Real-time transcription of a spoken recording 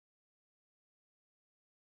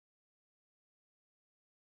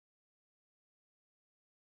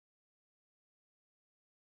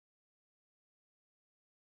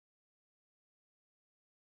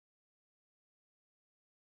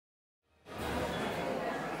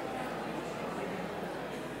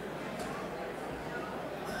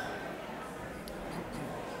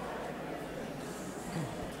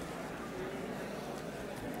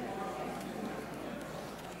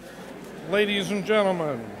Ladies and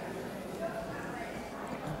gentlemen,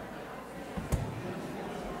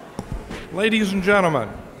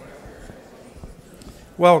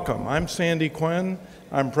 welcome. I'm Sandy Quinn.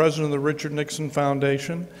 I'm president of the Richard Nixon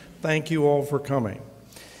Foundation. Thank you all for coming.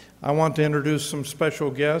 I want to introduce some special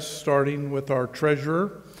guests, starting with our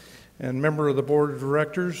treasurer and member of the board of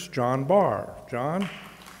directors, John Barr. John?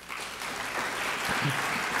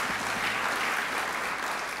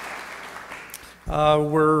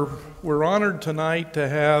 We're honored tonight to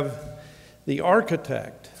have the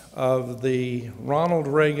architect of the Ronald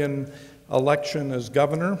Reagan election as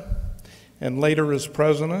governor and later as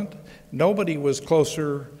president. Nobody was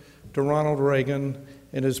closer to Ronald Reagan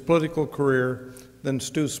in his political career than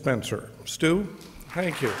Stu Spencer. Stu,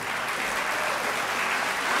 thank you.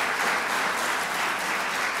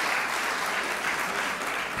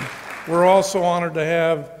 We're also honored to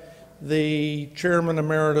have the chairman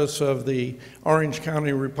emeritus of the Orange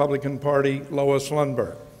County Republican Party, Lois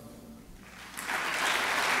Lundberg.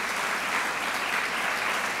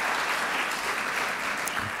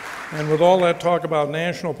 And with all that talk about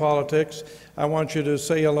national politics, I want you to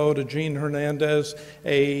say hello to Gene Hernandez,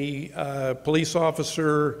 a police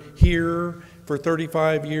officer here for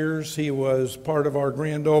 35 years. He was part of our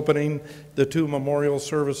grand opening, the 2 memorial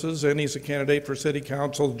services, and he's a candidate for city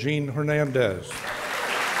council, Gene Hernandez.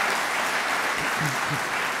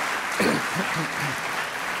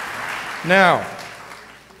 Now,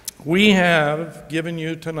 we have given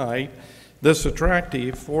you tonight this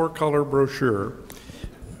attractive 4-color brochure,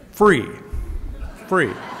 free.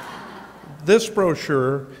 This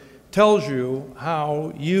brochure tells you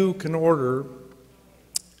how you can order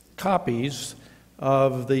copies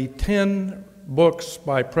of the 10 books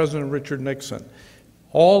by President Richard Nixon.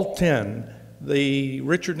 All 10, the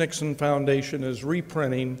Richard Nixon Foundation is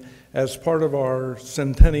reprinting as part of our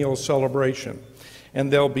centennial celebration. And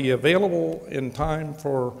they'll be available in time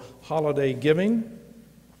for holiday giving,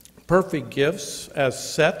 perfect gifts as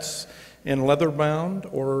sets in leather-bound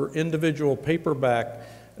or individual paperback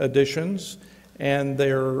editions. And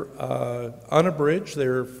they're unabridged.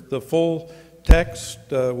 They're the full text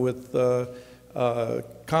with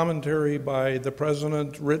commentary by the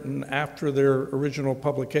president written after their original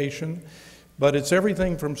publication. But it's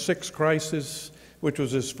everything from Six Crises, which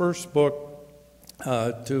was his first book,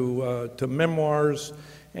 to memoirs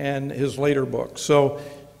and his later books. So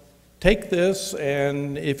take this,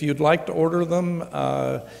 and if you'd like to order them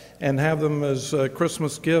and have them as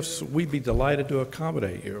Christmas gifts, we'd be delighted to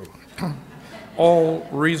accommodate you. All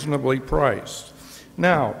reasonably priced.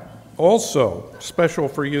 Now, also special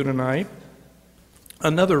for you tonight,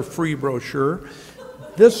 another free brochure.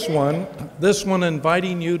 This one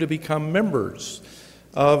inviting you to become members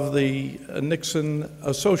of the Nixon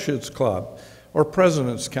Associates Club or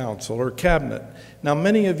President's Council or Cabinet. Now,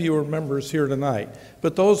 many of you are members here tonight,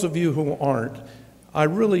 but those of you who aren't, I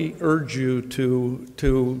really urge you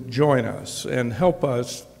to join us and help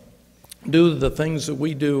us do the things that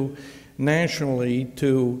we do nationally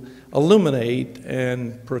to illuminate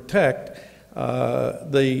and protect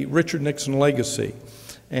the Richard Nixon legacy.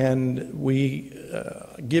 And we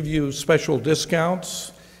give you special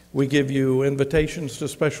discounts. We give you invitations to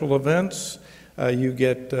special events. You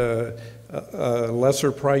get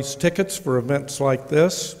lesser price tickets for events like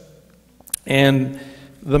this. And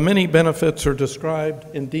the many benefits are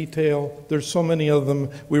described in detail. There's so many of them,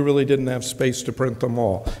 we really didn't have space to print them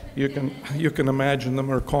all. You can imagine them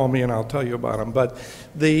or call me and I'll tell you about them. But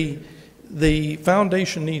the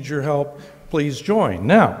foundation needs your help. Please join.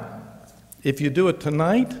 Now, if you do it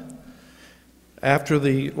tonight, after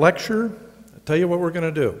the lecture, I'll tell you what we're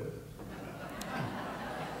going to do.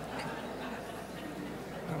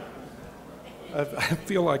 I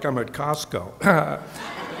feel like I'm at Costco.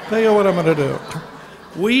 Tell you what I'm going to do.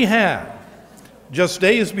 We have, just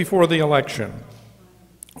days before the election,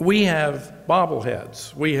 we have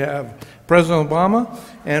bobbleheads. We have President Obama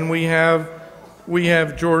and we have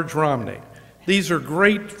George Romney. These are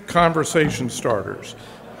great conversation starters.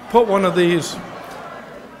 Put one of these,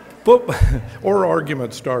 or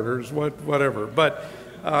argument starters, whatever. But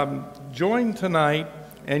join tonight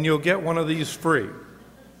and you'll get one of these free.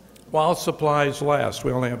 While supplies last.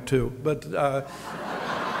 We only have 2. But no,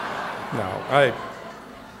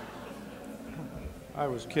 I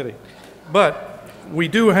was kidding. But we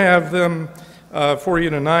do have them for you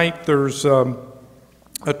tonight. There's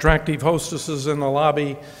attractive hostesses in the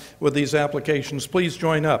lobby with these applications. Please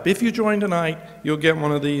join up. If you join tonight, you'll get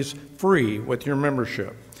one of these free with your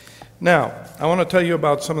membership. Now, I want to tell you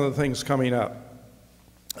about some of the things coming up.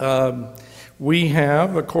 We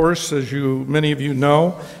have, of course, as many of you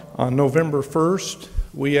know, on November 1st,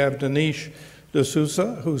 we have Dinesh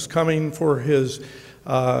D'Souza, who's coming for his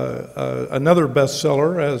another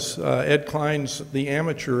bestseller, as Ed Klein's The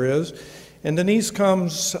Amateur is. And Denise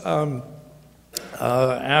comes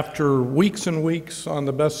after weeks and weeks on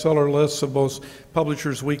the bestseller lists of both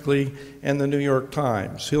Publishers Weekly and the New York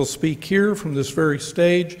Times. He'll speak here from this very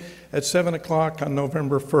stage at 7 o'clock on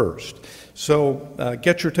November 1st. So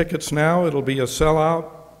get your tickets now. It'll be a sellout.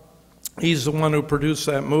 He's the one who produced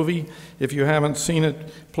that movie. If you haven't seen it,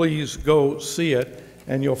 please go see it,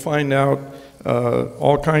 and you'll find out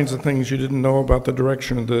all kinds of things you didn't know about the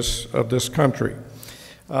direction of this country.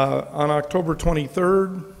 On October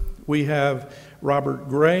 23rd, we have Robert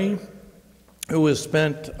Gray, who has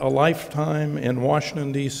spent a lifetime in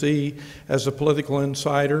Washington, D.C. as a political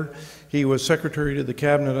insider. He was Secretary to the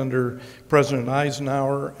Cabinet under President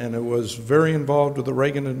Eisenhower, and was very involved with the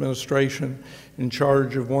Reagan administration, in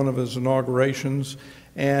charge of one of his inaugurations,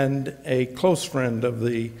 and a close friend of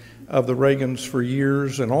the Reagans for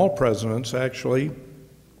years, and all presidents actually,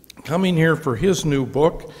 coming here for his new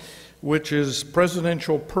book, which is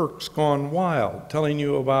Presidential Perks Gone Wild, telling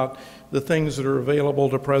you about the things that are available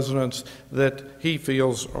to presidents that he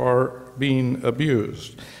feels are being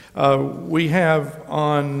abused. We have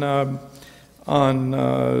on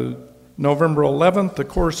November 11th, of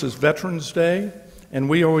course, is Veterans Day, and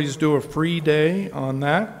we always do a free day on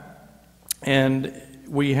that. And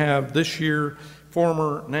we have this year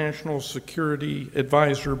former National Security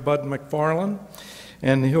Advisor Bud McFarlane,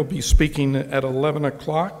 and he'll be speaking at 11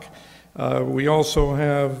 o'clock. We also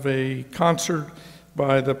have a concert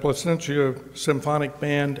by the Placentia Symphonic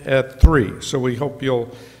Band at 3, so we hope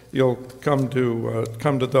you'll come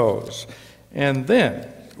to those. And then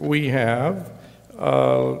we have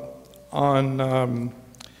on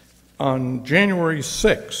January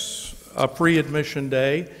 6th a free admission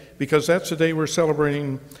day, because that's the day we're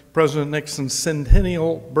celebrating President Nixon's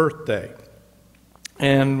centennial birthday.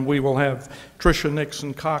 And we will have Tricia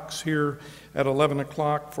Nixon Cox here at 11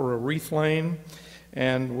 o'clock for a wreath laying,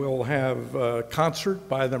 and we'll have a concert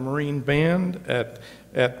by the Marine Band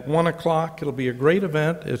at 1 o'clock. It'll be a great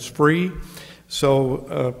event. It's free,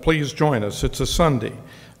 so please join us. It's a Sunday.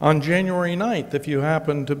 On January 9th, if you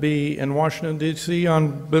happen to be in Washington, D.C.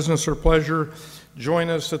 on business or pleasure, join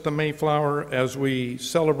us at the Mayflower as we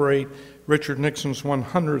celebrate Richard Nixon's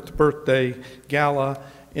 100th birthday gala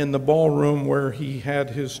in the ballroom where he had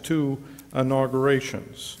his 2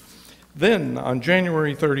 inaugurations. Then on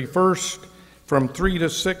January 31st, from 3 to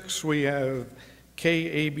 6, we have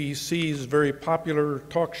KABC's very popular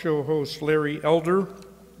talk show host Larry Elder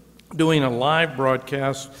doing a live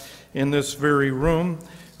broadcast in this very room.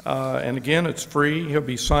 And again, it's free. He'll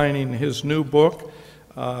be signing his new book,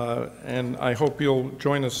 and I hope you'll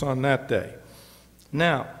join us on that day.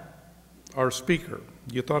 Now, our speaker,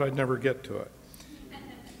 you thought I'd never get to it.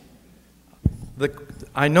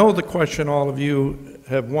 I know the question all of you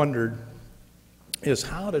have wondered is,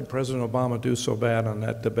 how did President Obama do so bad on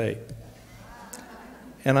that debate?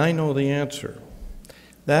 And I know the answer.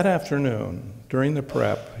 That afternoon, during the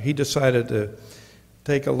prep, he decided to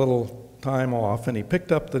take a little time off, and he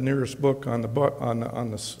picked up the nearest book on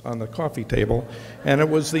the coffee table, and it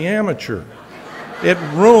was The Amateur. It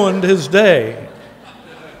ruined his day.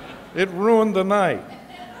 It ruined the night.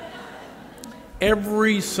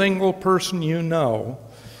 Every single person you know,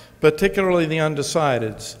 particularly the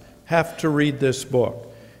undecideds, have to read this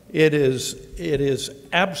book. It is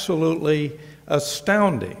absolutely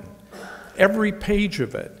astounding, every page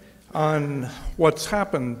of it, on what's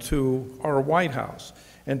happened to our White House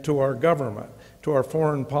and to our government, to our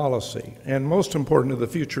foreign policy, and most important, to the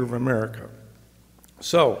future of America.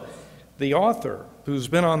 So, the author, who's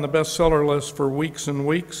been on the bestseller list for weeks and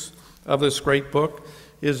weeks of this great book,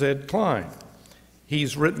 is Ed Klein.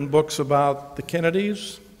 He's written books about the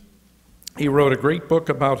Kennedys. He wrote a great book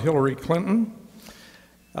about Hillary Clinton.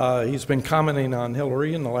 He's been commenting on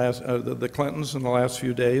Hillary in the Clintons in the last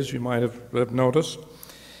few days, you might have noticed.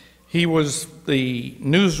 He was the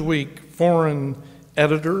Newsweek foreign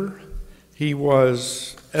editor. He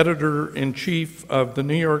was editor-in-chief of the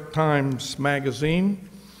New York Times Magazine.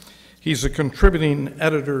 He's a contributing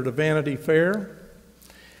editor to Vanity Fair.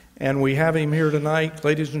 And we have him here tonight.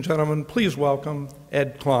 Ladies and gentlemen, please welcome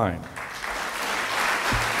Ed Klein.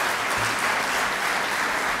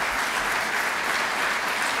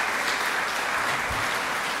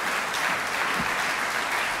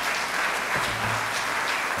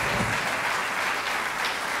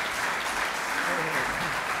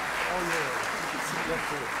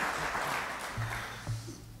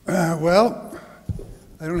 Well,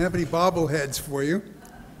 I don't have any bobbleheads for you.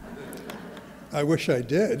 I wish I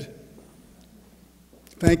did.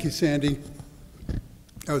 Thank you, Sandy.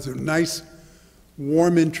 That was a nice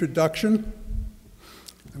warm introduction.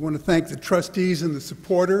 I want to thank the trustees and the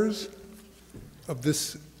supporters of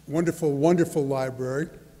this wonderful, wonderful library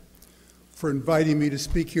for inviting me to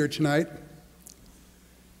speak here tonight.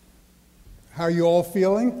 How are you all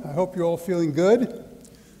feeling? I hope you're all feeling good.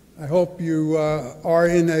 I hope you are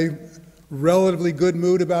in a relatively good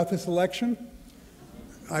mood about this election.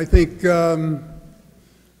 I think,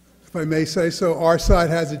 if I may say so, our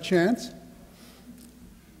side has a chance.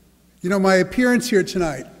 You know, my appearance here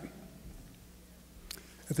tonight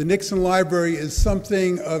at the Nixon Library is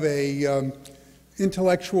something of a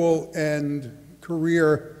intellectual and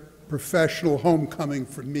career professional homecoming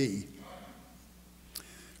for me.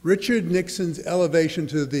 Richard Nixon's elevation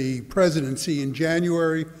to the presidency in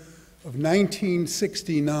January of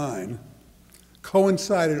 1969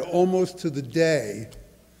 coincided almost to the day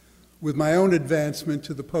with my own advancement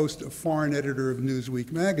to the post of foreign editor of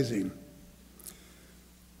Newsweek magazine.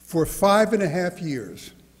 For 5.5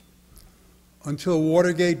 years, until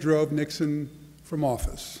Watergate drove Nixon from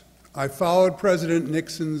office, I followed President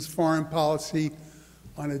Nixon's foreign policy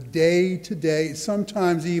on a day-to-day,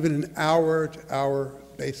 sometimes even an hour-to-hour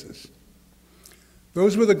basis.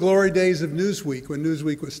 Those were the glory days of Newsweek, when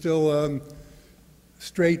Newsweek was still a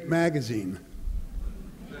straight magazine.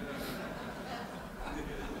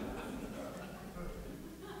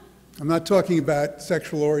 I'm not talking about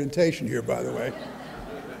sexual orientation here, by the way.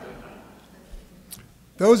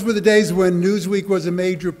 Those were the days when Newsweek was a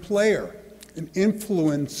major player, an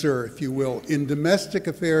influencer, if you will, in domestic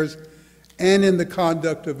affairs and in the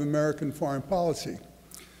conduct of American foreign policy.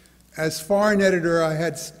 As foreign editor, I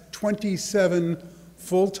had 27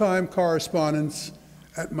 full-time correspondents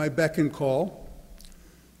at my beck and call,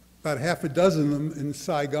 about half a dozen of them in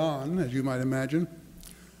Saigon, as you might imagine,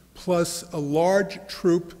 plus a large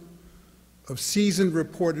troupe of seasoned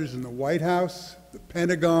reporters in the White House, the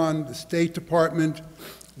Pentagon, the State Department,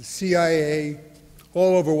 the CIA,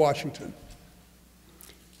 all over Washington.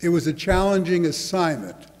 It was a challenging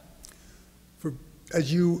assignment. For,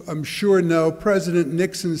 as you, I'm sure, know, President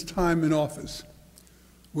Nixon's time in office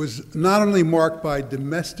was not only marked by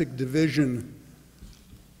domestic division,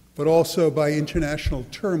 but also by international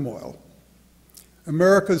turmoil.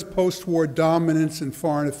 America's post-war dominance in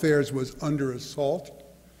foreign affairs was under assault,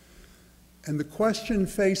 and the question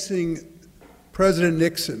facing President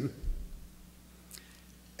Nixon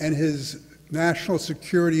and his National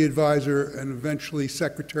Security Advisor and eventually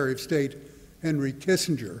Secretary of State Henry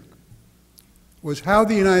Kissinger was how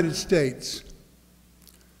the United States,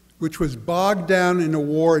 which was bogged down in a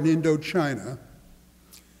war in Indochina,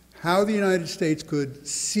 how the United States could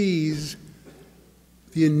seize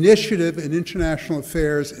the initiative in international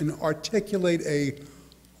affairs and articulate a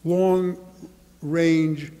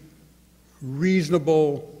long-range,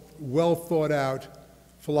 reasonable, well-thought-out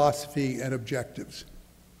philosophy and objectives.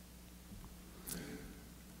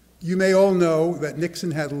 You may all know that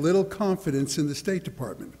Nixon had little confidence in the State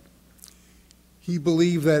Department. He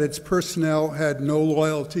believed that its personnel had no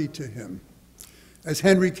loyalty to him. As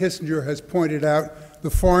Henry Kissinger has pointed out,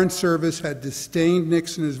 the Foreign Service had disdained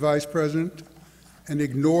Nixon as vice president and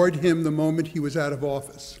ignored him the moment he was out of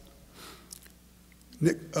office.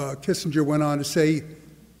 Kissinger went on to say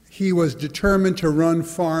he was determined to run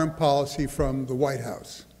foreign policy from the White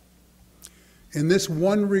House. In this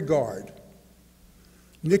one regard,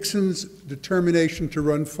 Nixon's determination to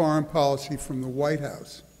run foreign policy from the White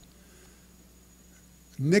House,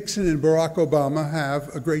 Nixon and Barack Obama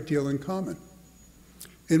have a great deal in common.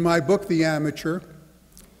 In my book, The Amateur,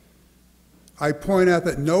 I point out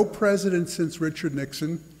that no president since Richard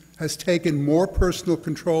Nixon has taken more personal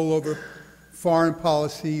control over foreign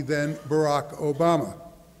policy than Barack Obama.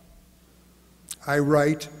 I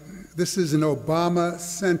write, this is an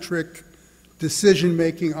Obama-centric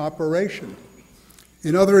decision-making operation.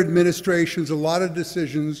 In other administrations, a lot of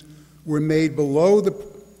decisions were made below the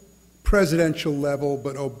presidential level,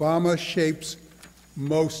 but Obama shapes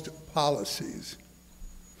most policies.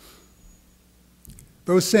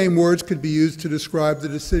 Those same words could be used to describe the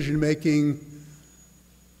decision-making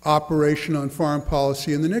operation on foreign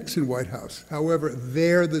policy in the Nixon White House. However,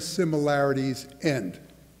 there the similarities end.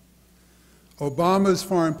 Obama's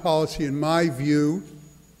foreign policy, in my view,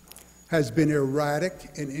 has been erratic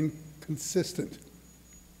and inconsistent.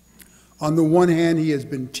 On the one hand, he has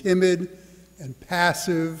been timid and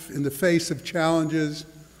passive in the face of challenges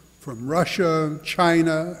from Russia,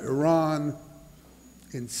 China, Iran,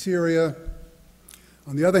 in Syria.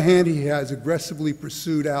 On the other hand, he has aggressively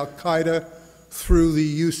pursued al-Qaeda through the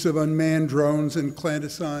use of unmanned drones and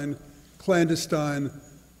clandestine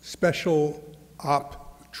special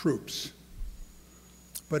op troops.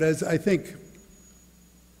 But as I think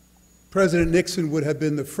President Nixon would have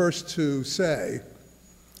been the first to say,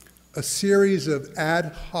 a series of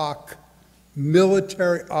ad hoc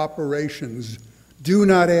military operations do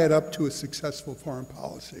not add up to a successful foreign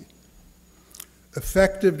policy.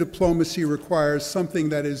 Effective diplomacy requires something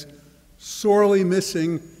that is sorely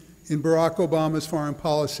missing in Barack Obama's foreign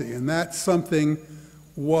policy, and that something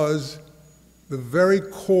was the very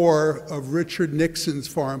core of Richard Nixon's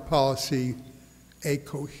foreign policy, a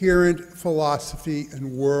coherent philosophy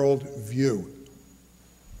and world view.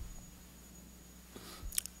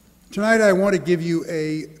 Tonight I want to give you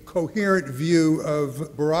a coherent view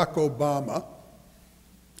of Barack Obama,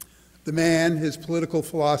 the man, his political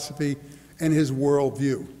philosophy, and his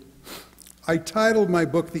worldview. I titled my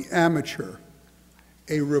book The Amateur,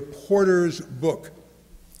 a reporter's book.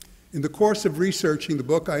 In the course of researching the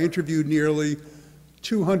book, I interviewed nearly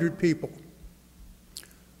 200 people,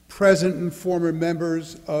 present and former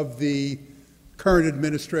members of the current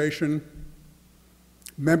administration,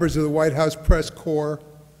 members of the White House press corps,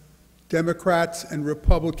 Democrats and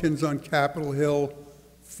Republicans on Capitol Hill,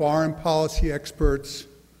 foreign policy experts,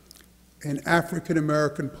 and African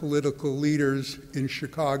American political leaders in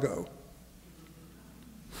Chicago.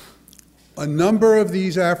 A number of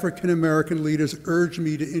these African American leaders urged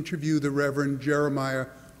me to interview the Reverend Jeremiah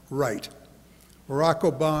Wright, Barack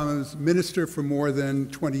Obama's minister for more than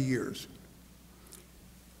 20 years.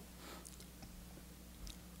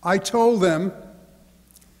 I told them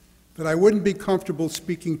that I wouldn't be comfortable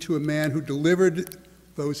speaking to a man who delivered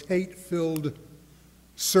those hate-filled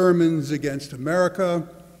sermons against America,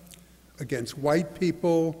 against white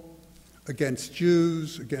people, against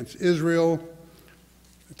Jews, against Israel.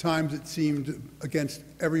 At times it seemed against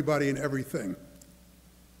everybody and everything.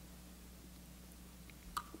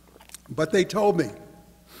 But they told me,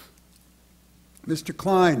 Mr.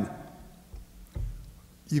 Klein,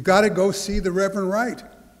 you've got to go see the Reverend Wright,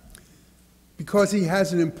 because he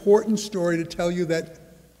has an important story to tell you that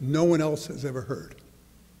no one else has ever heard.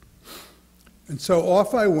 And so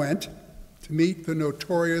off I went to meet the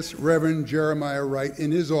notorious Reverend Jeremiah Wright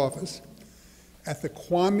in his office at the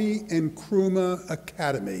Kwame Nkrumah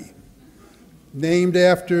Academy, named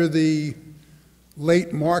after the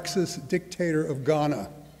late Marxist dictator of Ghana.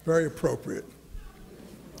 Very appropriate.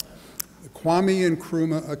 The Kwame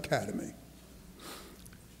Nkrumah Academy.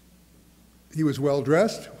 He was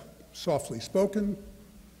well-dressed, softly spoken,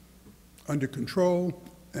 under control,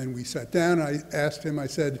 and we sat down. I asked him, I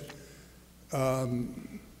said,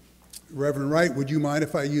 Reverend Wright, would you mind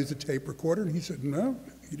if I use a tape recorder? And he said, no,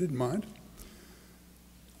 he didn't mind.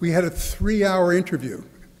 We had a 3-hour interview,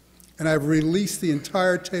 and I've released the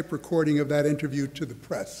entire tape recording of that interview to the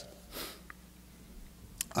press.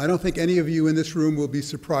 I don't think any of you in this room will be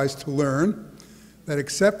surprised to learn that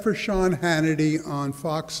except for Sean Hannity on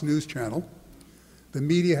Fox News Channel, the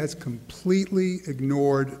media has completely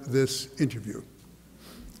ignored this interview.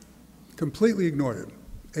 Completely ignored it.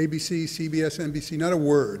 ABC, CBS, NBC, not a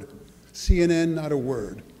word. CNN, not a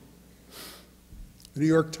word. The New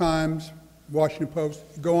York Times, Washington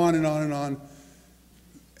Post, go on and on and on.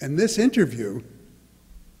 And this interview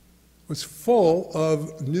was full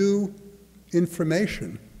of new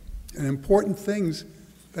information and important things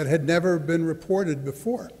that had never been reported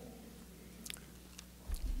before.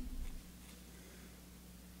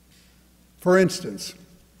 For instance,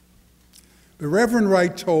 the Reverend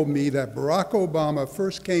Wright told me that Barack Obama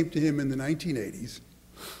first came to him in the 1980s,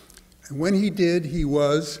 and when he did, he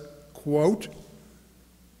was, quote,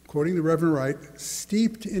 quoting the Reverend Wright,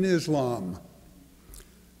 steeped in Islam.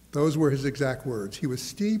 Those were his exact words. He was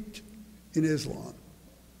steeped in Islam.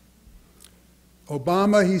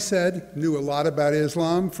 Obama, he said, knew a lot about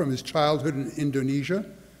Islam from his childhood in Indonesia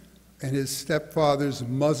and his stepfather's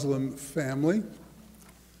Muslim family.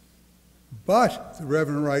 But, the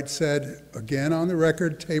Reverend Wright said, again on the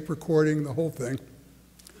record, tape recording, the whole thing,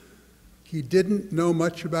 he didn't know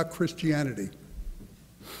much about Christianity.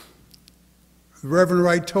 The Reverend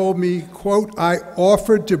Wright told me, quote, I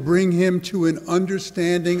offered to bring him to an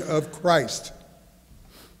understanding of Christ.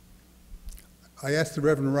 I asked the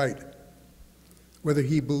Reverend Wright whether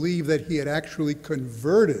he believed that he had actually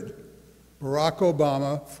converted Barack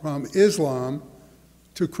Obama from Islam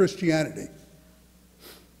to Christianity.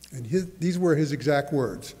 And these were his exact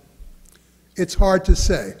words. It's hard to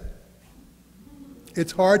say.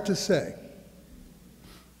 It's hard to say.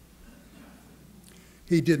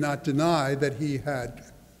 He did not deny that he had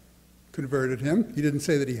converted him. He didn't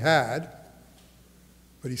say that he had,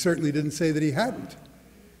 but he certainly didn't say that he hadn't.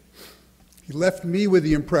 He left me with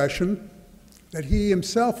the impression that he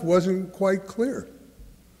himself wasn't quite clear,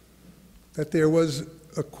 that there was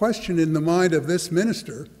a question in the mind of this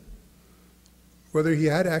minister whether he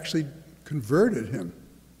had actually converted him.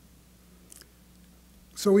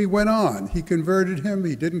 So he went on. He converted him.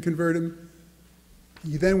 He didn't convert him.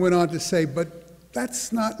 He then went on to say, but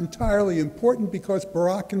that's not entirely important because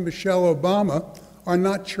Barack and Michelle Obama are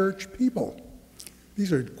not church people.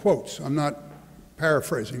 These are quotes. I'm not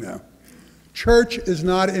paraphrasing now. Church is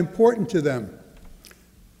not important to them.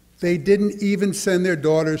 They didn't even send their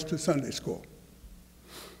daughters to Sunday school.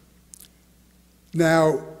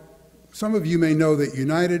 Now, some of you may know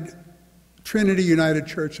that Trinity United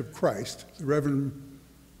Church of Christ, the Reverend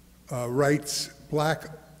Wright's Black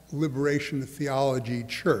Liberation Theology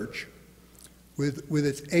Church, with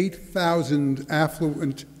its 8,000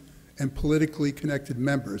 affluent and politically connected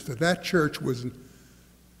members, that church was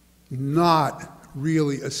not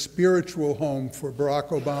really a spiritual home for Barack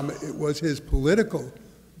Obama. It was his political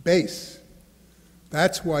base.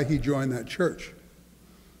 That's why he joined that church.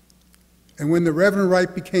 And when the Reverend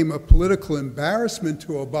Wright became a political embarrassment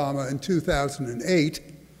to Obama in 2008,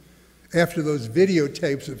 after those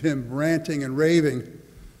videotapes of him ranting and raving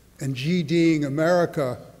and GDing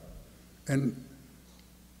America and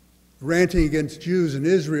ranting against Jews and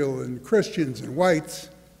Israel and Christians and whites,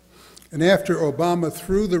 and after Obama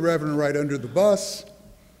threw the Reverend Wright under the bus,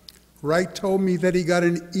 Wright told me that he got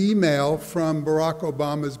an email from Barack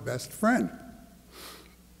Obama's best friend.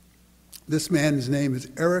 This man's name is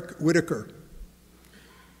Eric Whitaker.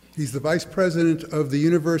 He's the vice president of the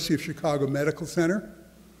University of Chicago Medical Center,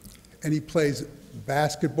 and he plays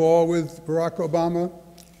basketball with Barack Obama.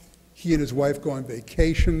 He and his wife go on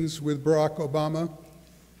vacations with Barack Obama.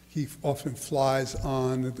 He often flies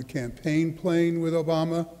on the campaign plane with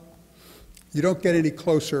Obama. You don't get any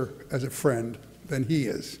closer as a friend than he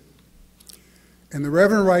is. And the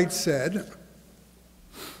Reverend Wright said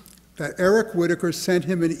that Eric Whitaker sent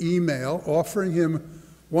him an email offering him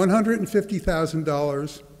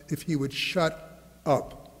 $150,000 if he would shut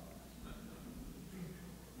up.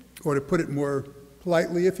 Or to put it more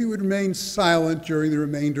politely, if he would remain silent during the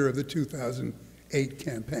remainder of the 2008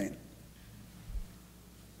 campaign.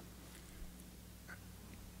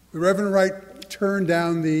 The Reverend Wright turned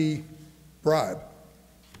down the bribe.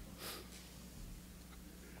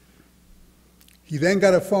 He then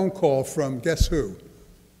got a phone call from, guess who?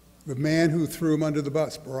 The man who threw him under the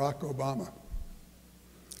bus, Barack Obama.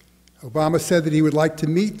 Obama said that he would like to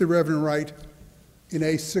meet the Reverend Wright in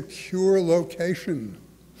a secure location,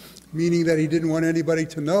 meaning that he didn't want anybody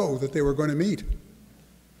to know that they were going to meet.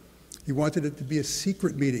 He wanted it to be a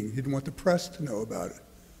secret meeting. He didn't want the press to know about it.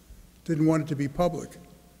 Didn't want it to be public.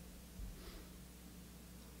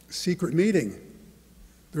 Secret meeting.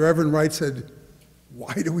 The Reverend Wright said,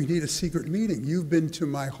 why do we need a secret meeting? You've been to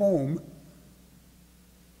my home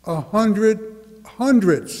hundreds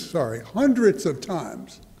of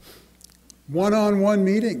times. One-on-one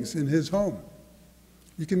meetings in his home.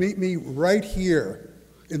 You can meet me right here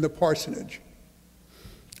in the parsonage.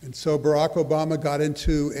 And so Barack Obama got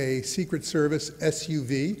into a Secret Service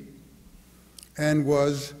SUV and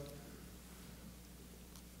was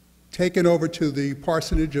taken over to the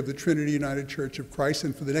parsonage of the Trinity United Church of Christ,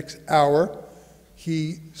 and for the next hour,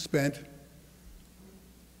 he spent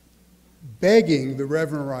begging the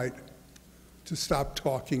Reverend Wright to stop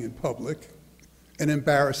talking in public and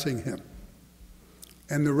embarrassing him.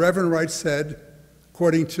 And the Reverend Wright said,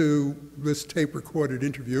 according to this tape-recorded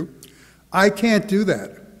interview, I can't do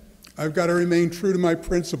that. I've got to remain true to my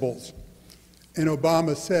principles. And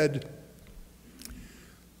Obama said,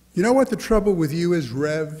 you know what the trouble with you is,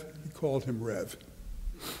 Rev? He called him Rev.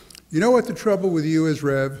 You know what the trouble with you is,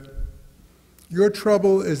 Rev? Your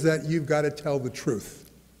trouble is that you've got to tell the truth.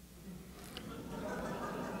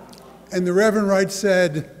 And the Reverend Wright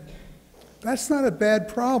said, that's not a bad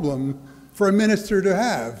problem for a minister to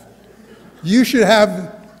have. You should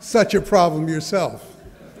have such a problem yourself.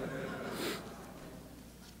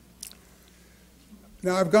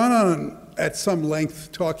 Now, I've gone on at some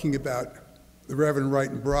length talking about the Reverend Wright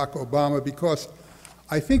and Barack Obama because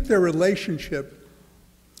I think their relationship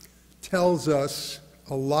tells us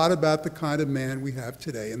a lot about the kind of man we have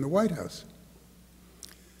today in the White House.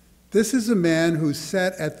 This is a man who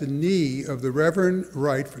sat at the knee of the Reverend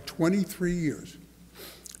Wright for 23 years,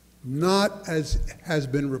 not as has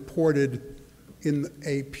been reported in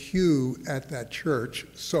a pew at that church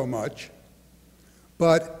so much,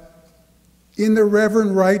 but in the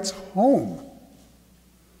Reverend Wright's home.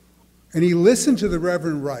 And he listened to the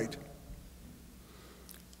Reverend Wright.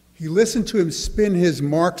 He listened to him spin his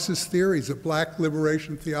Marxist theories of black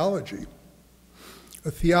liberation theology,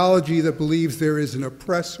 a theology that believes there is an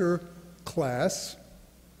oppressor class,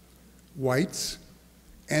 whites,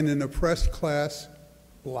 and an oppressed class,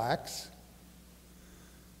 blacks.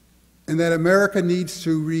 and that America needs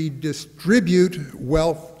to redistribute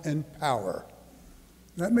wealth and power.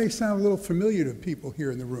 That may sound a little familiar to people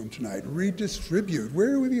here in the room tonight. Redistribute.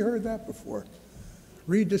 Where have you heard that before?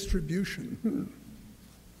 Redistribution.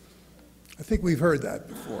 I think we've heard that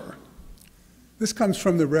before. This comes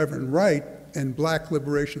from the Reverend Wright and Black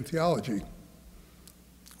liberation theology,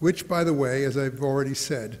 which, by the way, as I've already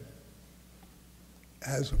said,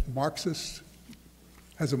 has a Marxist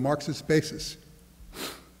basis.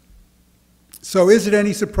 So is it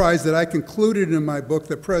any surprise that I concluded in my book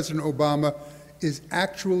that President Obama is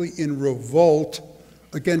actually in revolt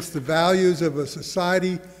against the values of a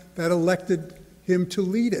society that elected him to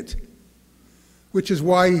lead it, which is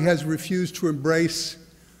why he has refused to embrace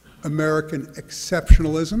American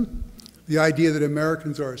exceptionalism, the idea that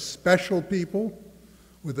Americans are a special people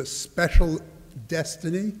with a special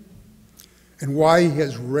destiny, and why he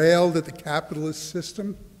has railed at the capitalist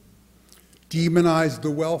system, demonized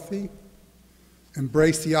the wealthy,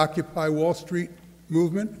 embraced the Occupy Wall Street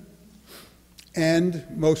movement, and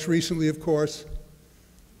most recently, of course,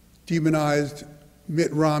 demonized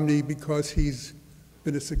Mitt Romney because he's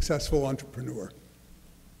been a successful entrepreneur.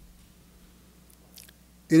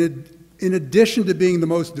 In addition to being the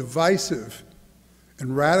most divisive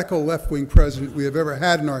and radical left-wing president we have ever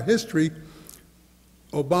had in our history,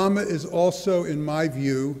 Obama is also, in my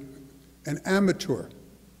view, an amateur.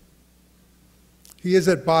 He is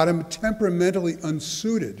at bottom temperamentally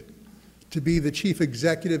unsuited to be the chief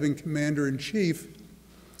executive and commander-in-chief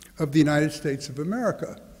of the United States of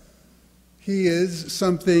America. He is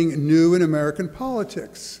something new in American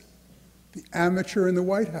politics, the amateur in the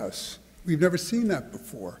White House. We've never seen that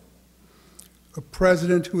before. A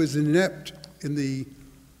president who is inept in the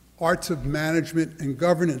arts of management and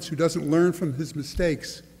governance, who doesn't learn from his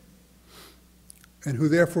mistakes, and who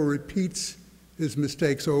therefore repeats his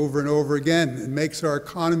mistakes over and over again and makes our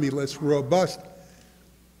economy less robust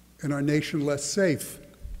and our nation less safe.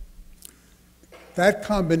 That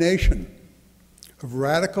combination of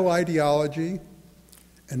radical ideology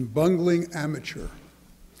and bungling amateur,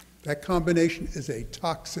 that combination is a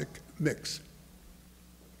toxic mix.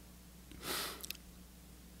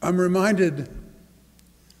 I'm reminded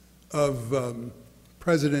of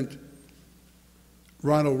President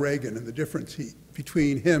Ronald Reagan and the difference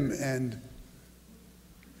between him and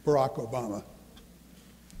Barack Obama.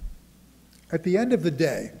 At the end of the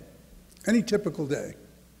day, any typical day,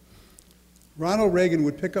 Ronald Reagan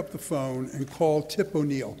would pick up the phone and call Tip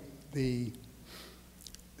O'Neill, the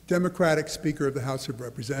Democratic Speaker of the House of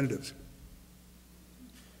Representatives.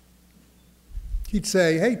 He'd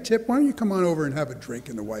say, "Hey, Tip, why don't you come on over and have a drink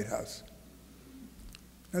in the White House?"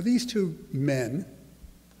 Now, these two men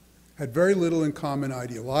had very little in common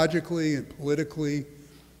ideologically and politically.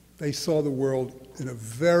 They saw the world in a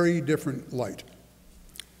very different light.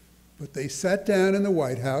 But they sat down in the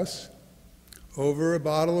White House over a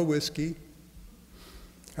bottle of whiskey,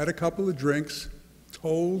 had a couple of drinks,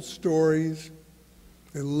 told stories.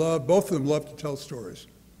 Both of them loved to tell stories,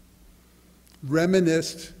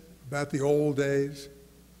 reminisced about the old days,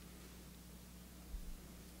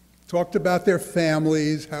 talked about their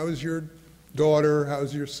families. How's your daughter?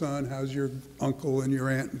 How's your son? How's your uncle and your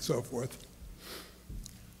aunt and so forth?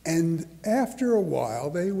 And after a while,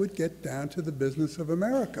 they would get down to the business of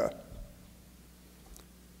America.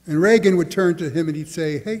 And Reagan would turn to him and he'd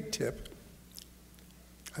say, "Hey, Tip,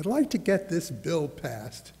 I'd like to get this bill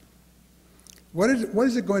passed. What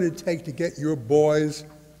is it going to take to get your boys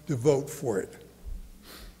to vote for it?"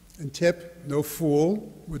 And Tip, no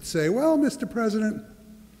fool, would say, "Well, Mr. President,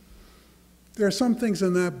 there are some things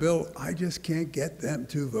in that bill I just can't get them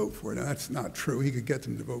to vote for." Now, that's not true. He could get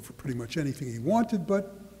them to vote for pretty much anything he wanted,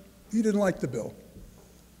 but he didn't like the bill.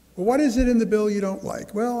 "Well, what is it in the bill you don't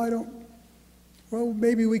like?" Well,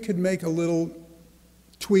 maybe we could make a little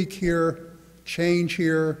tweak here, change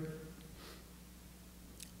here.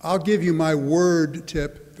 I'll give you my word,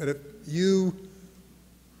 Tip, that if you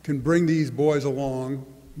can bring these boys along,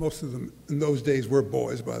 most of them in those days were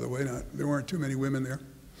boys, by the way, there weren't too many women there,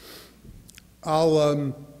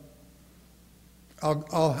 I'll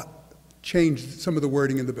change some of the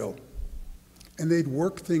wording in the bill. And they'd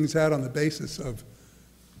work things out on the basis of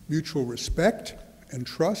mutual respect and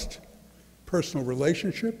trust, personal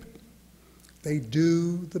relationship. They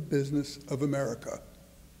do the business of America.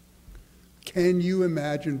 Can you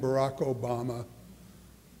imagine Barack Obama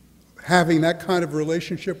having that kind of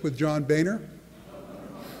relationship with John Boehner,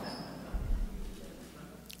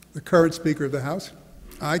 the current Speaker of the House?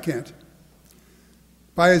 I can't.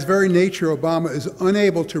 By his very nature, Obama is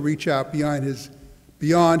unable to reach out beyond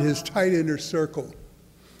his tight inner circle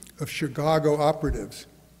of Chicago operatives.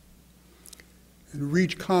 and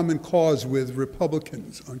reach common cause with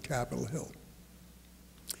Republicans on Capitol Hill.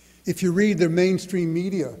 If you read the mainstream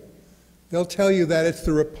media, they'll tell you that it's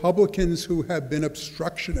the Republicans who have been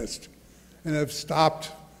obstructionist and have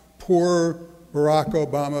stopped poor Barack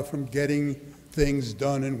Obama from getting things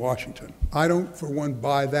done in Washington. I don't, for one,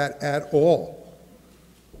 buy that at all.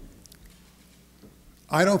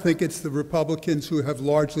 I don't think it's the Republicans who have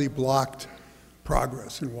largely blocked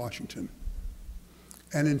progress in Washington.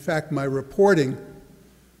 And in fact, my reporting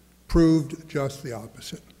proved just the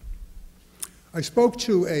opposite. I spoke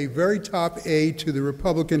to a very top aide to the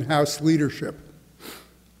Republican House leadership,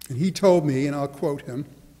 and he told me, and I'll quote him,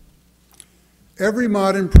 "Every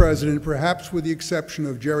modern president, perhaps with the exception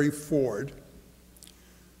of Gerry Ford,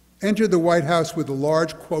 entered the White House with a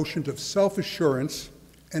large quotient of self-assurance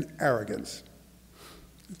and arrogance."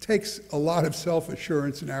 It takes a lot of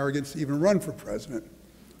self-assurance and arrogance to even run for president.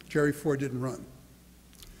 Gerry Ford didn't run.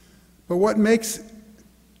 But what makes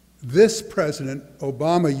this president,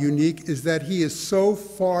 Obama, unique is that he is so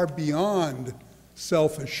far beyond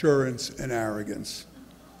self-assurance and arrogance.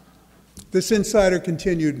 This insider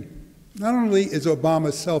continued, "Not only is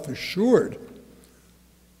Obama self-assured,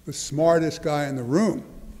 the smartest guy in the room,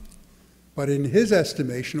 but in his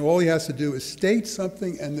estimation, all he has to do is state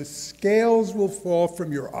something and the scales will fall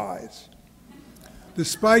from your eyes.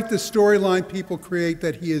 Despite the storyline people create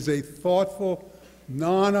that he is a thoughtful,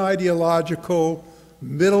 non-ideological,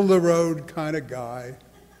 middle-of-the-road kind of guy,"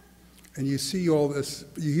 and you see all this,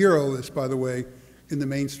 you hear all this, by the way, in the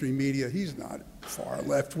mainstream media. He's not far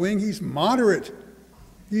left-wing, he's moderate.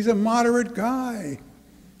 He's a moderate guy.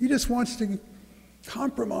 He just wants to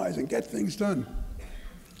compromise and get things done.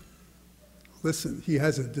 Listen, he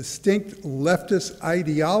has a distinct leftist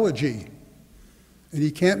ideology, and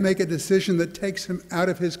he can't make a decision that takes him out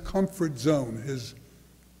of his comfort zone, his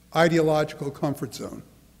ideological comfort zone.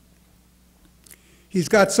 He's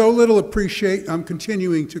got so little appreciation. I'm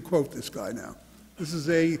continuing to quote this guy now. This is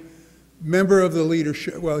a member of the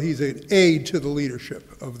leadership, well, he's an aide to the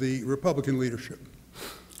leadership of the Republican leadership.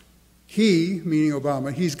 He, meaning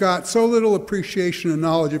Obama, he's got so little appreciation and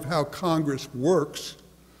knowledge of how Congress works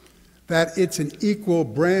that it's an equal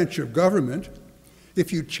branch of government.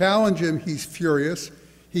 If you challenge him, he's furious.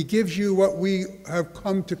 He gives you what we have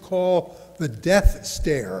come to call the death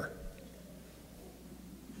stare.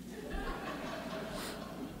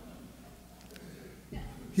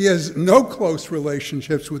 He has no close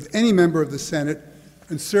relationships with any member of the Senate,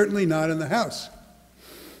 and certainly not in the House.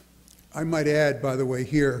 I might add, by the way,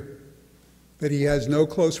 here, that he has no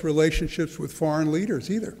close relationships with foreign leaders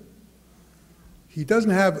either. He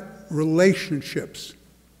doesn't have relationships,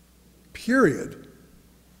 period.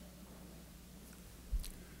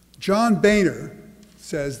 John Boehner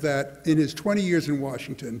says that in his 20 years in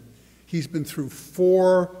Washington, he's been through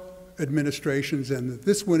 4 administrations, and that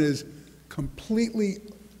this one is completely,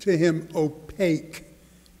 to him, opaque.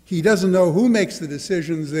 He doesn't know who makes the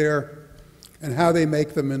decisions there and how they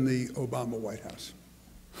make them in the Obama White House.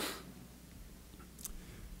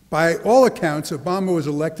 By all accounts, Obama was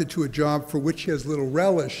elected to a job for which he has little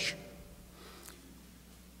relish.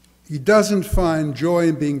 He doesn't find joy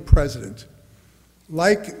in being president.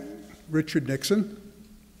 Like Richard Nixon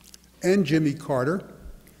and Jimmy Carter,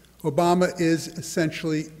 Obama is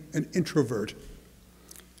essentially an introvert.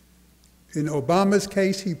 In Obama's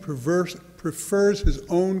case, he prefers his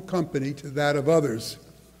own company to that of others.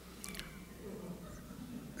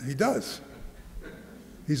 He does.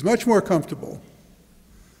 He's much more comfortable.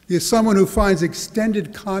 He is someone who finds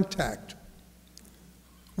extended contact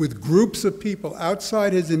with groups of people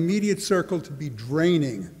outside his immediate circle to be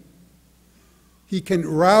draining. He can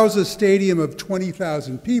rouse a stadium of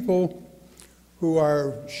 20,000 people who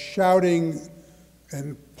are shouting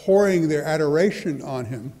and pouring their adoration on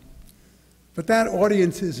him, but that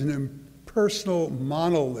audience is an impersonal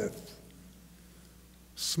monolith.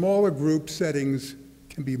 Smaller group settings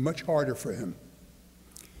can be much harder for him.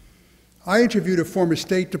 I interviewed a former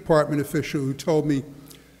State Department official who told me,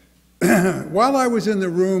 while I was in the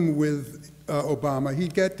room with Obama,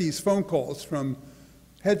 he'd get these phone calls from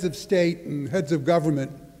heads of state and heads of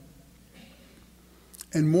government,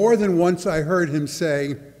 and more than once I heard him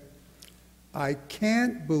say, "I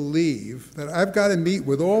can't believe that I've got to meet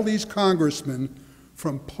with all these congressmen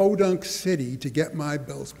from Podunk City to get my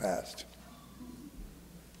bills passed."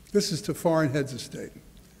 This is to foreign heads of state,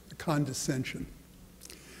 the condescension.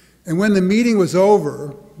 And when the meeting was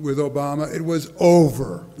over with Obama, it was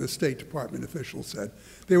over, the State Department official said.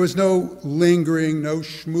 There was no lingering, no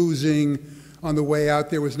schmoozing on the way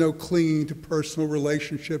out. There was no clinging to personal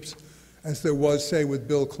relationships as there was, say, with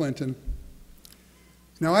Bill Clinton.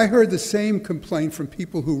 Now, I heard the same complaint from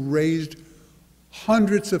people who raised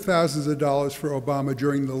hundreds of thousands of dollars for Obama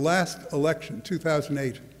during the last election,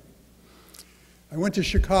 2008. I went to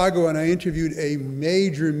Chicago and I interviewed a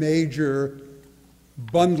major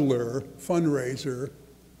bundler, fundraiser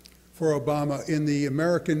for Obama in the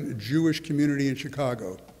American Jewish community in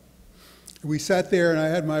Chicago. We sat there and I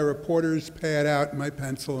had my reporter's pad out and my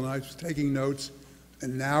pencil and I was taking notes.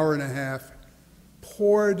 An hour and a half,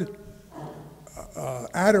 poured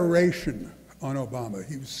adoration on Obama.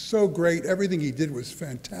 He was so great. Everything he did was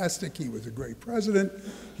fantastic. He was a great president.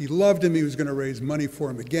 He loved him. He was going to raise money for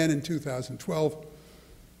him again in 2012.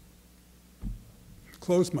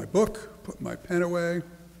 Closed my book, put my pen away,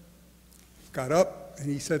 got up, and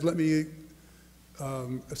he said, let me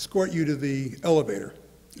escort you to the elevator.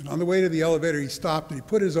 And on the way to the elevator, he stopped and he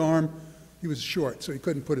put his arm, he was short, so he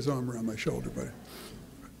couldn't put his arm around my shoulder, but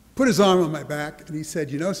put his arm on my back, and he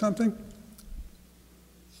said, you know something?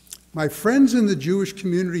 My friends in the Jewish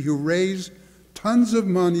community who raise tons of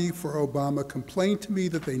money for Obama complain to me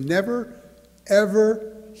that they never,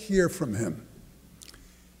 ever hear from him.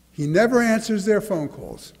 He never answers their phone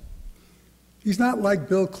calls. He's not like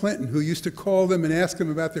Bill Clinton, who used to call them and ask them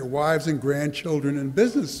about their wives and grandchildren and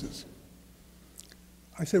businesses.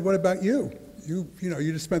 I said, what about you? You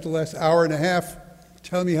just spent the last hour and a half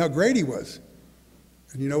telling me how great he was.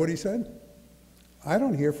 And you know what he said? I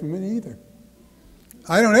don't hear from him either.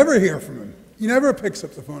 I don't ever hear from him. He never picks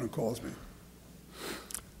up the phone and calls me.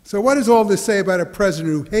 So what does all this say about a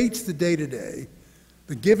president who hates the day-to-day,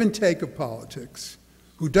 the give and take of politics,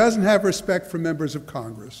 who doesn't have respect for members of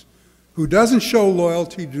Congress, who doesn't show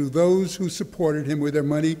loyalty to those who supported him with their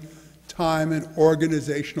money, time, and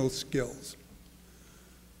organizational skills?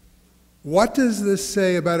 What does this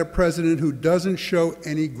say about a president who doesn't show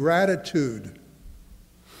any gratitude,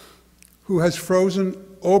 who has frozen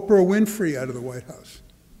Oprah Winfrey out of the White House,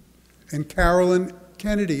 and Carolyn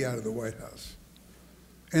Kennedy out of the White House,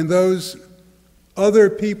 and those other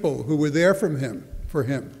people who were there for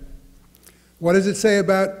him? What does it say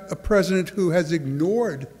about a president who has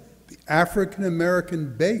ignored the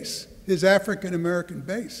African-American base, his African-American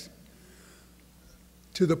base,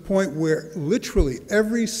 to the point where literally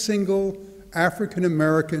every single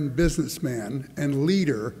African-American businessman and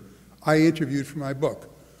leader I interviewed for my book,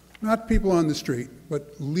 not people on the street,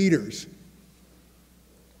 but leaders,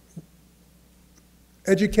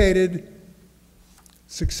 educated,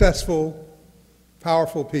 successful,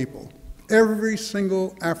 powerful people. Every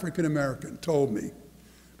single African-American told me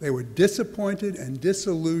they were disappointed and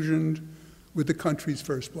disillusioned with the country's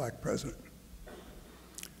first black president.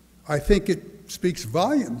 I think it speaks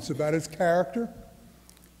volumes about his character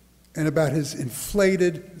and about his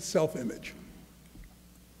inflated self-image.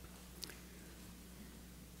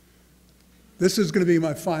 This is going to be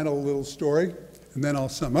my final little story, and then I'll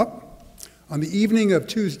sum up. On the evening of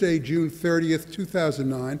Tuesday, June 30th,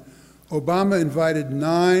 2009, Obama invited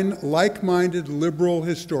 9 like-minded liberal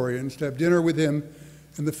historians to have dinner with him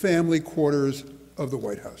in the family quarters of the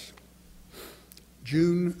White House.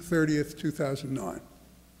 June 30th, 2009.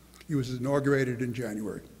 He was inaugurated in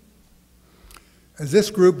January. As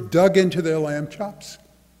this group dug into their lamb chops,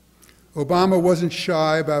 Obama wasn't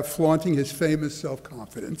shy about flaunting his famous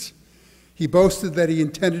self-confidence. He boasted that he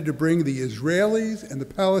intended to bring the Israelis and the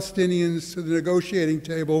Palestinians to the negotiating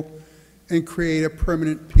table and create a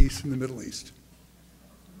permanent peace in the Middle East.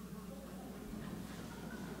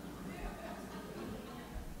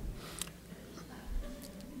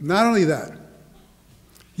 Not only that,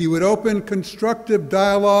 he would open constructive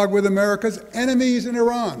dialogue with America's enemies in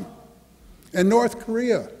Iran and North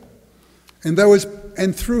Korea.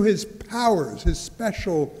 And through his powers, his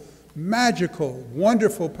special, magical,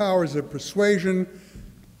 wonderful powers of persuasion,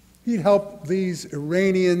 he'd help these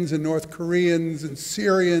Iranians and North Koreans and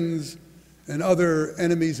Syrians and other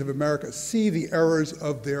enemies of America see the errors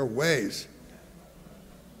of their ways.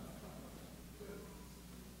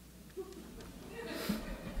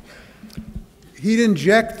 He'd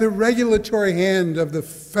inject the regulatory hand of the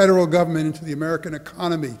federal government into the American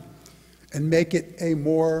economy and make it a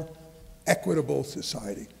more equitable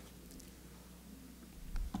society.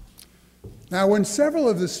 Now, when several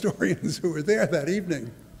of the historians who were there that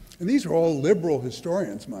evening, and these are all liberal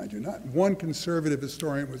historians, mind you, not one conservative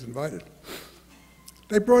historian was invited,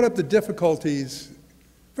 they brought up the difficulties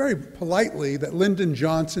very politely that Lyndon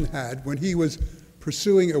Johnson had when he was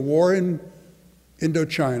pursuing a war in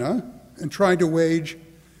Indochina and trying to wage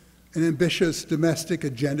an ambitious domestic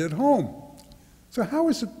agenda at home. So how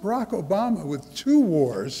is Barack Obama, with 2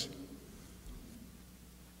 wars,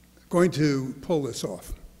 going to pull this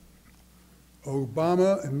off?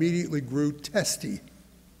 Obama immediately grew testy.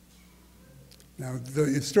 Now, the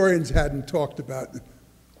historians hadn't talked about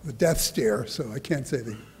the death stare, so I can't say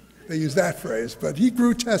they use that phrase, but he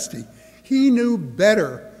grew testy. He knew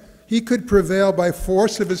better. He could prevail by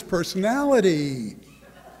force of his personality.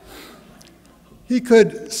 He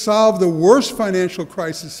could solve the worst financial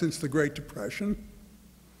crisis since the Great Depression,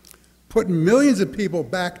 put millions of people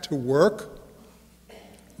back to work,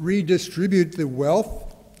 redistribute the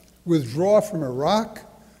wealth, withdraw from Iraq,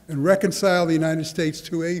 and reconcile the United States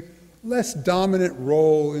to a less dominant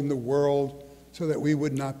role in the world so that we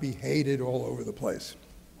would not be hated all over the place.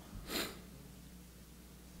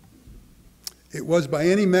 It was, by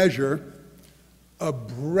any measure, a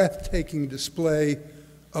breathtaking display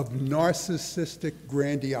of narcissistic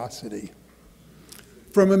grandiosity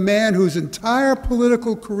from a man whose entire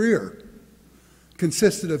political career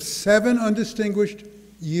consisted of 7 undistinguished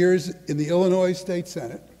years in the Illinois State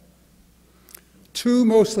Senate, 2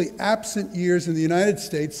 mostly absent years in the United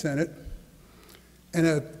States Senate, and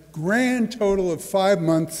a grand total of 5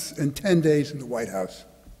 months and 10 days in the White House.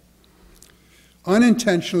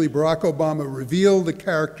 Unintentionally, Barack Obama revealed the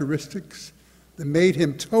characteristics that made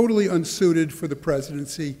him totally unsuited for the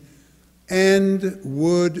presidency and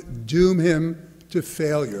would doom him to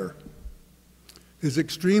failure. His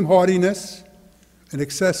extreme haughtiness and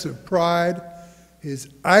excessive pride, his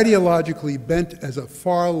ideologically bent as a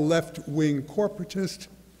far left-wing corporatist,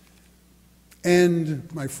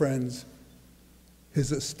 and, my friends,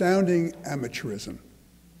 his astounding amateurism.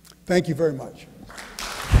 Thank you very much.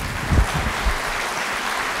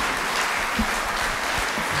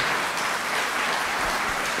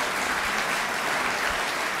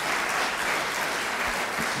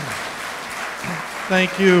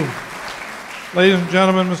 Thank you. Ladies and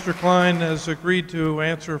gentlemen, Mr. Klein has agreed to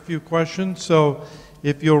answer a few questions, so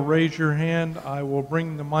if you'll raise your hand, I will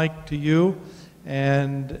bring the mic to you,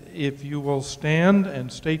 and if you will stand and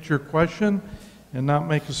state your question and not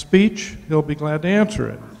make a speech, he'll be glad to answer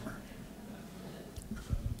it.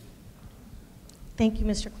 Thank you,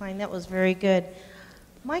 Mr. Klein. That was very good.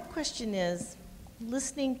 My question is,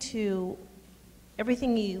 listening to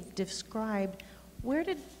everything you've described, where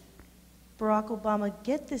did Barack Obama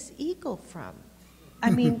get this ego from? I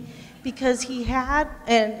mean, because he had,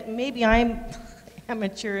 and maybe I'm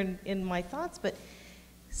amateur in my thoughts, but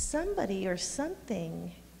somebody or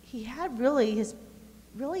something, he had really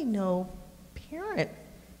no parent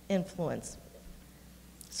influence.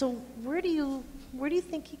 So where do you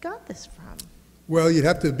think he got this from? Well, you'd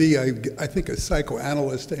have to be, I think, a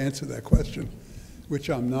psychoanalyst to answer that question, which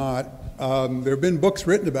I'm not. There have been books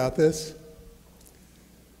written about this.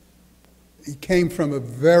 He came from a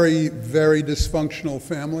very, very dysfunctional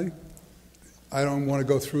family. I don't want to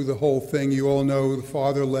go through the whole thing. You all know the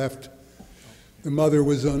father left. The mother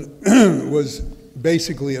was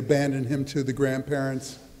basically abandoned him to the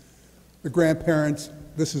grandparents. The grandparents,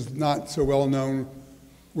 this is not so well known,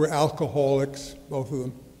 were alcoholics, both of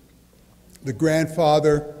them. The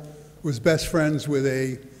grandfather was best friends with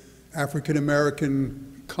a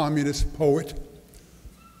African-American communist poet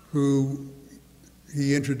who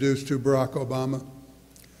he introduced to Barack Obama.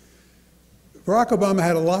 Barack Obama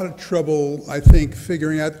had a lot of trouble, I think,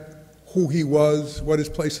 figuring out who he was, what his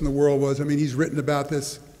place in the world was. I mean, he's written about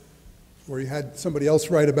this, or he had somebody else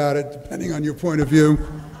write about it, depending on your point of view.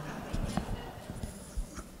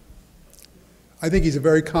 I think he's a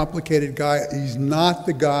very complicated guy. He's not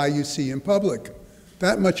the guy you see in public.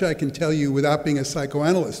 That much I can tell you without being a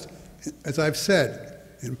psychoanalyst. As I've said,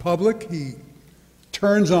 in public, he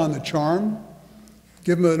turns on the charm.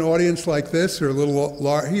 Give him an audience like this, or a little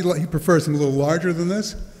he prefers them a little larger than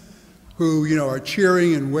this, who are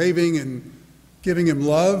cheering and waving and giving him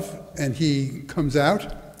love, and he comes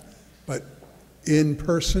out. But in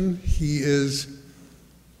person, he is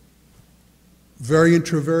very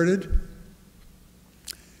introverted.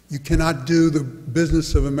 You cannot do the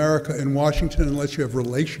business of America in Washington unless you have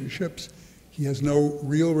relationships. He has no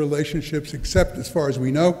real relationships except, as far as we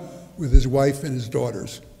know, with his wife and his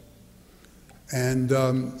daughters. And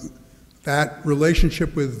that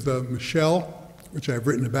relationship with Michelle, which I've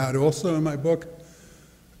written about also in my book,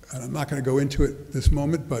 and I'm not going to go into it at this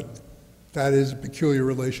moment, but that is a peculiar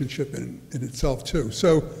relationship in itself too.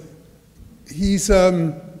 So he's,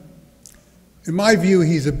 in my view,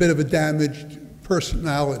 he's a bit of a damaged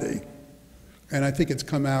personality, and I think it's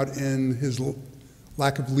come out in his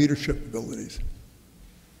lack of leadership abilities.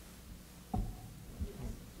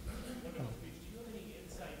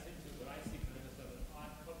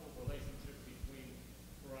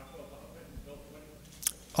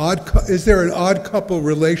 Is there an odd couple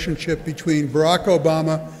relationship between Barack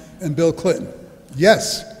Obama and Bill Clinton?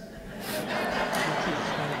 Yes.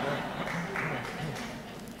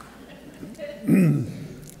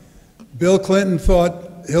 Bill Clinton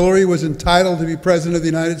thought Hillary was entitled to be president of the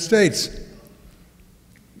United States.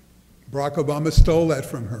 Barack Obama stole that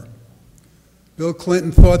from her. Bill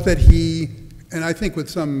Clinton thought that he, and I think with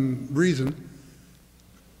some reason,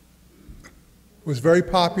 was very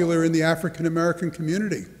popular in the African-American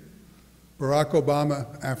community. Barack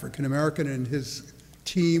Obama, African-American, and his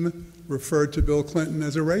team referred to Bill Clinton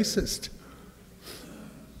as a racist.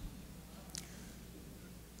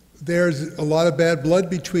 There's a lot of bad blood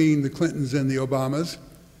between the Clintons and the Obamas,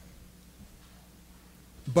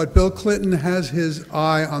 but Bill Clinton has his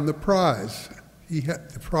eye on the prize.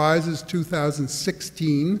 The prize is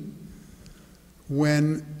 2016,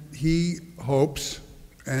 when he hopes,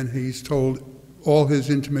 and he's told all his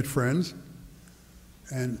intimate friends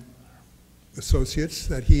and associates,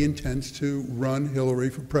 that he intends to run Hillary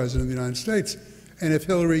for president of the United States. And if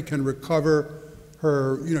Hillary can recover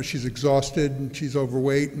her, she's exhausted and she's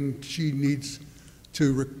overweight and she needs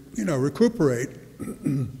to, recuperate,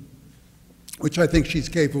 which I think she's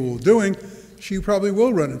capable of doing, she probably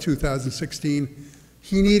will run in 2016.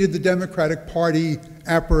 He needed the Democratic Party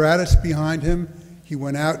apparatus behind him. He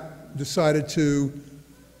went out, decided to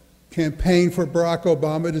campaign for Barack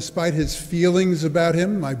Obama despite his feelings about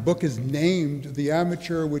him. My book is named The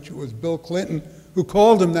Amateur, which was Bill Clinton, who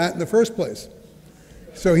called him that in the first place.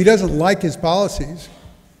 So he doesn't like his policies.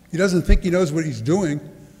 He doesn't think he knows what he's doing,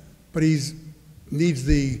 but he needs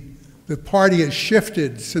the party has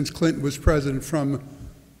shifted since Clinton was president from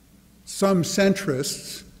some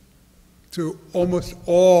centrists to almost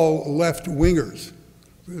all left-wingers.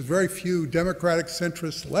 There's very few Democratic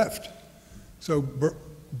centrists left. So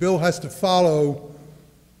Bill has to follow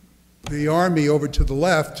the army over to the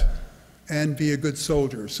left and be a good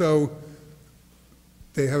soldier. So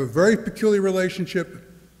they have a very peculiar relationship,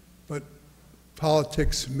 but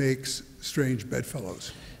politics makes strange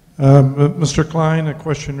bedfellows. Mr. Klein, a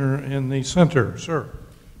questioner in the center. Sir.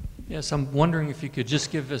 Yes, I'm wondering if you could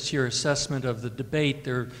just give us your assessment of the debate.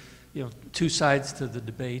 There are two sides to the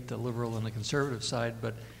debate, the liberal and the conservative side,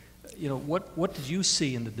 but what did you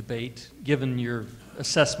see in the debate, given your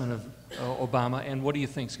assessment of Obama, and what do you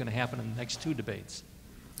think is going to happen in the next two debates?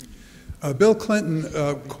 Bill Clinton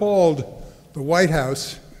called the White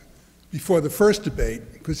House before the first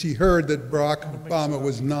debate because he heard that Barack Obama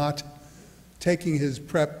was not taking his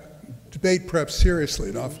debate prep seriously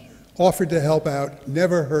enough, offered to help out,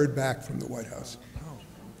 never heard back from the White House.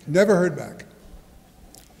 Never heard back.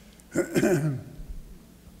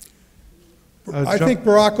 I think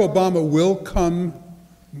Barack Obama will come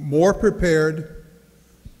more prepared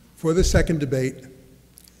for the second debate,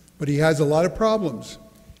 but he has a lot of problems.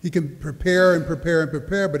 He can prepare and prepare and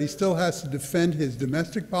prepare, but he still has to defend his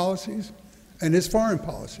domestic policies and his foreign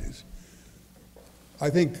policies. I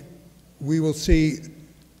think we will see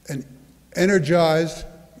an energized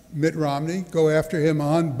Mitt Romney go after him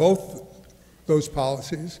on both those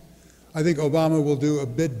policies. I think Obama will do a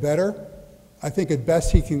bit better. I think at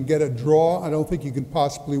best he can get a draw. I don't think he can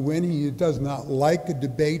possibly win. He does not like a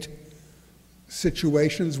debate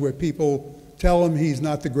situations where people tell him he's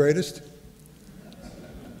not the greatest.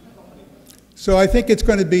 So I think it's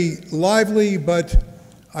going to be lively, but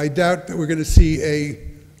I doubt that we're going to see a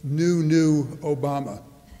new Obama.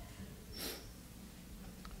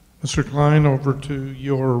 Mr. Klein, over to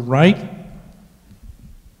your right.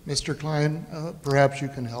 Mr. Klein, perhaps you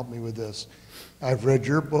can help me with this. I've read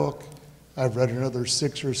your book. I've read another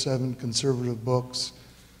 6 or 7 conservative books.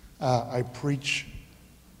 I preach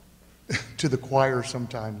to the choir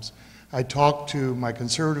sometimes. I talk to my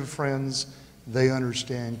conservative friends. They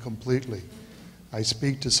understand completely. I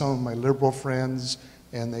speak to some of my liberal friends,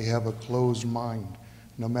 and they have a closed mind.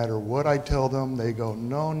 No matter what I tell them, they go,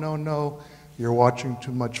 no, no, no, you're watching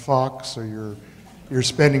too much Fox, or you're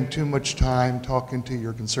spending too much time talking to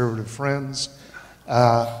your conservative friends.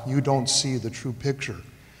 You don't see the true picture.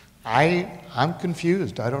 I'm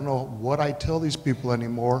confused. I don't know what I tell these people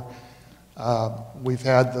anymore. We've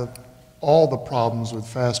had all the problems with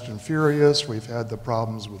Fast and Furious. We've had the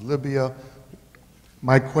problems with Libya.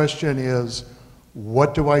 My question is,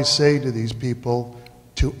 what do I say to these people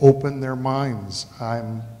to open their minds?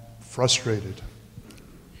 I'm frustrated.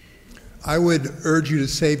 I would urge you to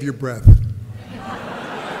save your breath.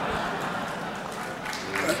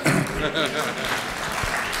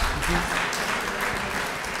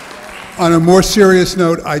 On a more serious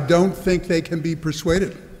note, I don't think they can be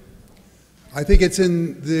persuaded. I think it's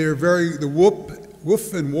in their the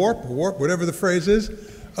woof and warp, whatever the phrase is,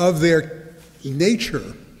 of their nature.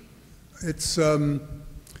 It's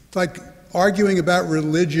like arguing about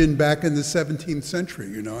religion back in the 17th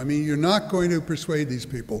century, I mean, you're not going to persuade these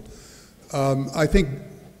people. I think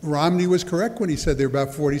Romney was correct when he said they're about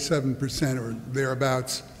 47% or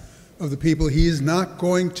thereabouts of the people he is not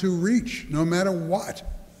going to reach, no matter what.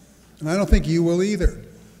 And I don't think you will either.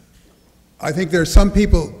 I think there are some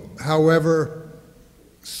people, however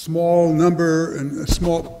small number and a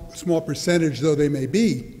small percentage though they may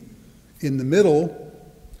be, in the middle,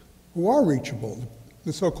 who are reachable,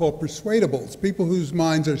 the so-called persuadables, people whose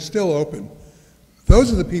minds are still open.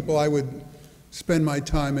 Those are the people I would spend my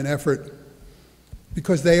time and effort,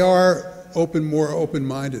 because they are more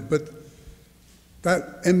open-minded. But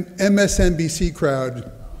that MSNBC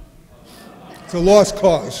crowd, it's a lost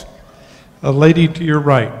cause. A lady to your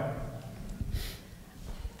right.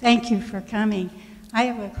 Thank you for coming. I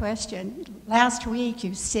have a question. Last week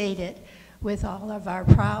you stated, with all of our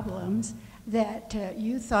problems, that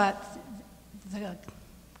you thought the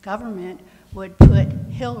government would put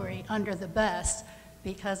Hillary under the bus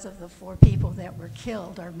because of the 4 people that were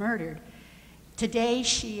killed or murdered. Today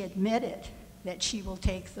she admitted that she will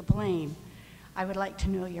take the blame. I would like to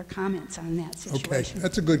know your comments on that situation. Okay,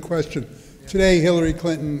 that's a good question. Today Hillary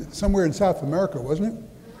Clinton, somewhere in South America, wasn't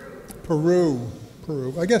it? Peru.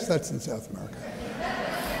 I guess that's in South America.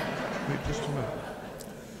 Wait just a minute.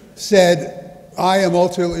 Said, I am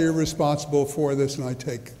ultimately responsible for this and I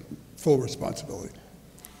take full responsibility.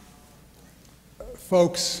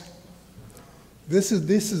 Folks, this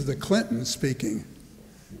is the Clintons speaking.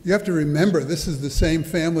 You have to remember, this is the same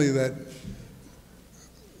family that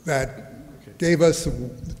gave us,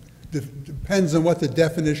 depends on what the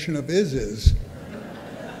definition of is.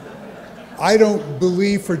 I don't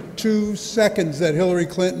believe for 2 seconds that Hillary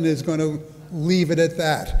Clinton is going to leave it at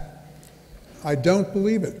that. I don't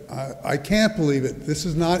believe it. I can't believe it. This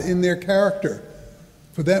is not in their character.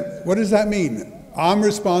 For them, what does that mean? I'm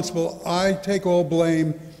responsible. I take all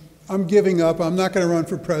blame. I'm giving up. I'm not going to run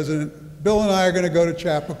for president. Bill and I are going to go to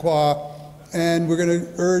Chappaqua, and we're going to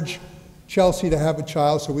urge Chelsea to have a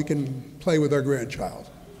child so we can play with our grandchild.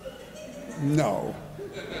 No.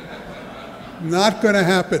 Not going to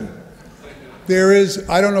happen. There is,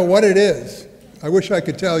 I don't know what it is. I wish I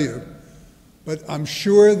could tell you. But I'm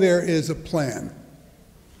sure there is a plan.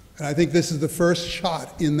 And I think this is the first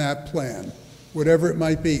shot in that plan, whatever it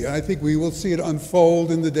might be. And I think we will see it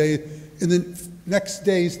unfold in the next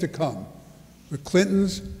days to come. The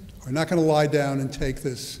Clintons are not going to lie down and take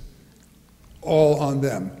this all on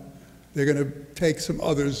them. They're going to take some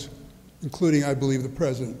others, including, I believe, the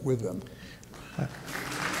president, with them.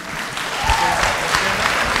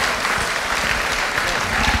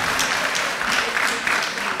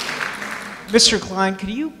 Mr. Klein, could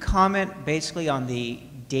you comment basically on the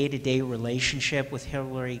day-to-day relationship with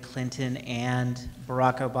Hillary Clinton and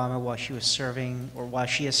Barack Obama while she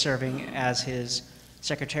is serving as his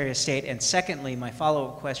Secretary of State? And secondly, my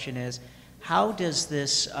follow-up question is, how does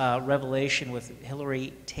this revelation with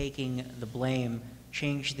Hillary taking the blame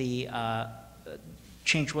change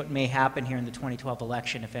what may happen here in the 2012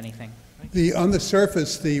 election, if anything? On the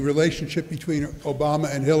surface, the relationship between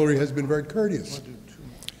Obama and Hillary has been very courteous.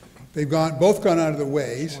 They've both gone out of the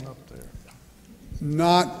ways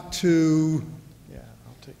not to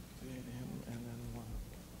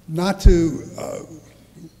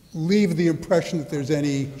leave the impression that there's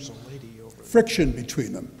any friction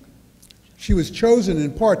between them. She was chosen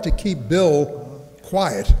in part to keep Bill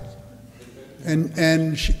quiet, and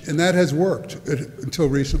that has worked until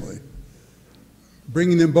recently,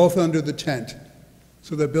 bringing them both under the tent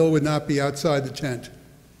so that Bill would not be outside the tent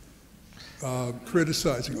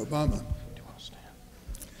criticizing Obama.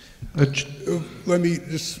 Let me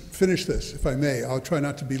just finish this, if I may. I'll try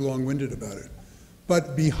not to be long-winded about it.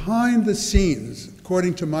 But behind the scenes,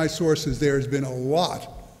 according to my sources, there has been a lot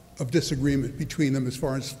of disagreement between them as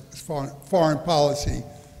far as foreign policy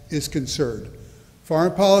is concerned.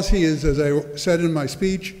 Foreign policy is, as I said in my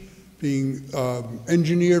speech, being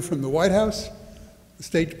engineered from the White House. The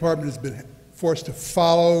State Department has been forced to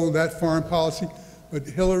follow that foreign policy. But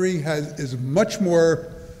Hillary is much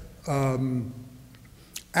more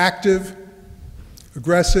active,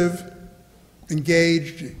 aggressive,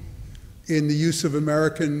 engaged in the use of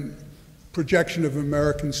projection of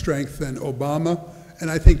American strength than Obama. And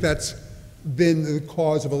I think that's been the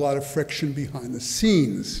cause of a lot of friction behind the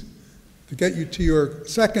scenes. To get you to your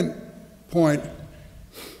second point,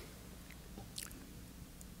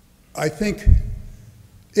 I think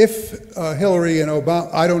if Hillary and Obama,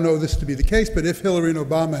 I don't know this to be the case, but if Hillary and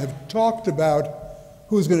Obama have talked about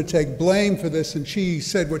who's going to take blame for this, and she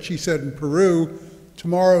said what she said in Peru,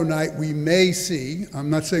 tomorrow night we may see, I'm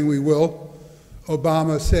not saying we will,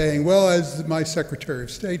 Obama saying, well, as my Secretary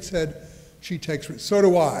of State said, she takes, so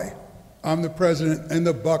do I. I'm the president, and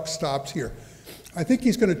the buck stops here. I think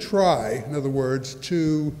he's going to try, in other words,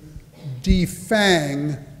 to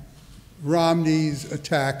defang Romney's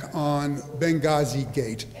attack on Benghazi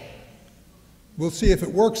Gate. We'll see if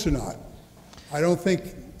it works or not. I don't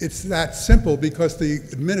think it's that simple because the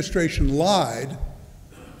administration lied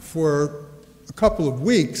for a couple of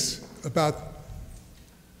weeks about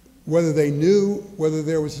whether they knew whether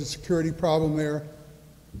there was a security problem there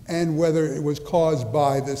and whether it was caused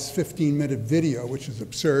by this 15-minute video, which is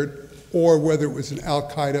absurd, or whether it was an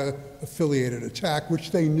al-Qaeda affiliated attack,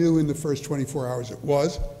 which they knew in the first 24 hours it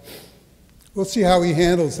was. We'll see how he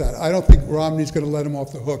handles that. I don't think Romney's going to let him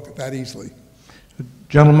off the hook that easily.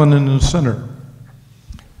 Gentleman in the center.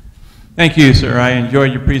 Thank you, sir. I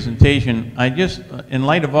enjoyed your presentation. I just, in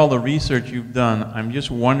light of all the research you've done, I'm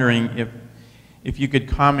just wondering if you could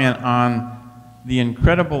comment on the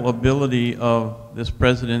incredible ability of this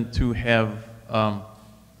president to have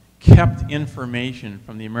kept information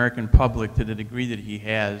from the American public to the degree that he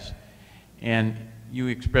has, and you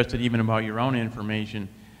expressed it even about your own information.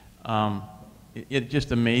 It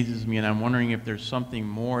just amazes me, and I'm wondering if there's something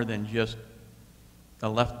more than just the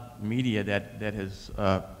left media that has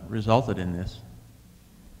resulted in this.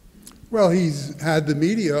 Well, he's had the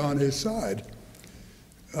media on his side,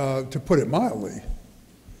 to put it mildly.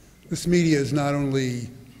 This media is not only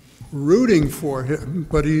rooting for him,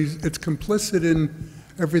 but it's complicit in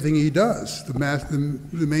everything he does, the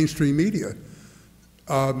mainstream media.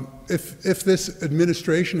 If this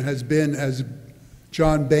administration has been, as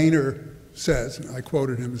John Boehner says, and I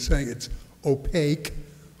quoted him as saying it's opaque,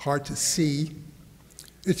 hard to see,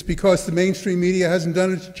 it's because the mainstream media hasn't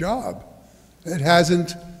done its job. It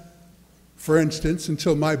hasn't, for instance,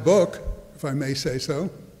 until my book, if I may say so,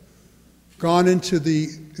 gone into the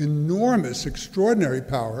enormous, extraordinary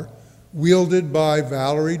power wielded by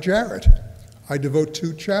Valerie Jarrett. I devote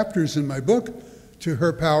 2 chapters in my book to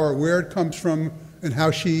her power, where it comes from and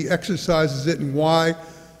how she exercises it and why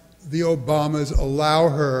the Obamas allow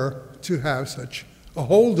her to have such a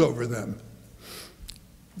hold over them.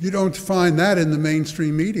 You don't find that in the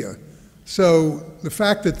mainstream media. So the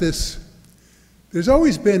fact that there's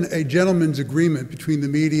always been a gentleman's agreement between the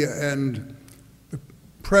media and the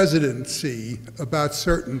presidency about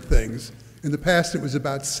certain things. In the past, it was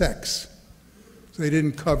about sex. So they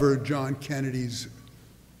didn't cover John Kennedy's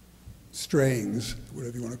strayings,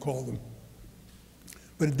 whatever you want to call them.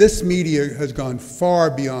 But this media has gone far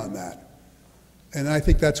beyond that. And I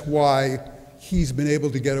think that's why he's been able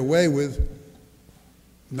to get away with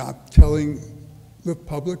not telling the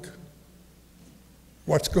public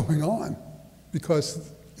what's going on,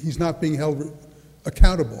 because he's not being held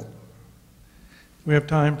accountable. We have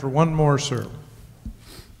time for one more, sir.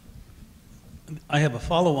 I have a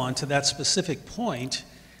follow-on to that specific point.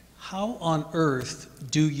 How on earth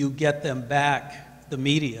do you get them back, the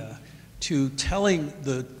media, to telling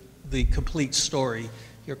the complete story?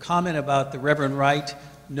 Your comment about the Reverend Wright,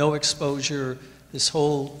 no exposure, this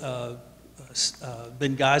whole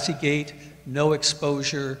Benghazi Gate, no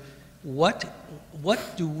exposure. What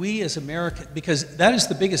do we as Americans, because that is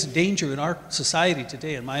the biggest danger in our society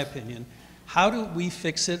today, in my opinion. How do we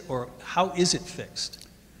fix it, or how is it fixed?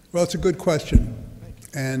 Well, it's a good question.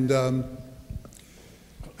 And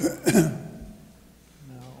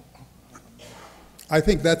I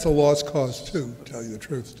think that's a lost cause too, to tell you the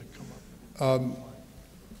truth.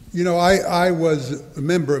 You know, I was a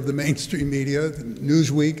member of the mainstream media,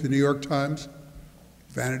 Newsweek, the New York Times,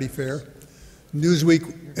 Vanity Fair. Newsweek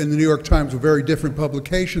and the New York Times were very different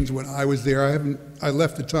publications when I was there. I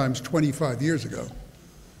left the Times 25 years ago.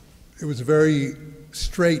 It was a very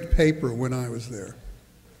straight paper when I was there.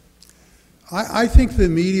 I think the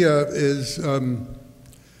media is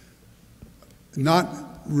not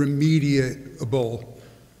remediable.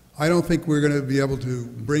 I don't think we're going to be able to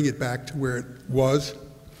bring it back to where it was.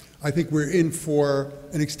 I think we're in for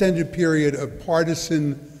an extended period of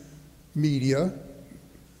partisan media.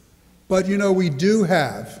 But you know, we do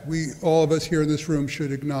have, all of us here in this room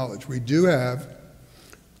should acknowledge, we do have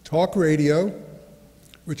talk radio,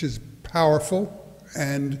 which is powerful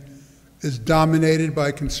and is dominated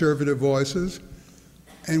by conservative voices.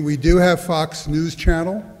 And we do have Fox News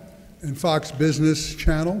Channel and Fox Business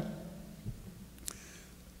Channel.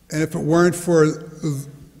 And if it weren't for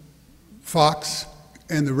Fox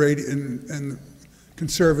and the radio and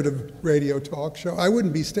conservative radio talk show, I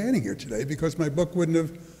wouldn't be standing here today because my book wouldn't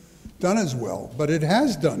have done as well. But it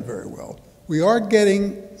has done very well. We are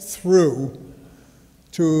getting through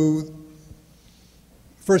to,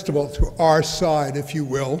 first of all, to our side, if you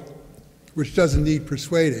will, which doesn't need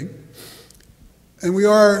persuading. And we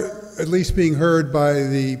are at least being heard by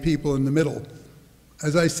the people in the middle.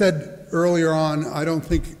 As I said earlier on, I don't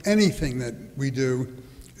think anything that we do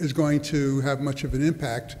is going to have much of an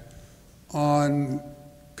impact on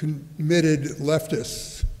committed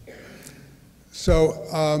leftists. So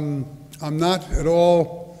I'm not at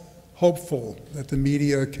all hopeful that the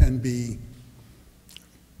media can be,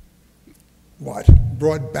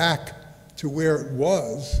 brought back to where it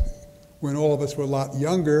was when all of us were a lot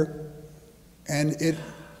younger, and it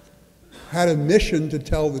had a mission to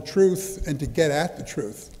tell the truth and to get at the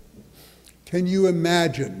truth. Can you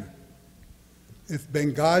imagine if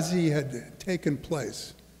Benghazi had taken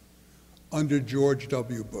place under George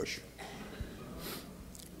W. Bush?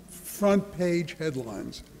 Front page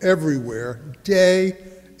headlines everywhere, day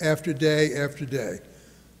after day after day.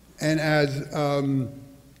 And as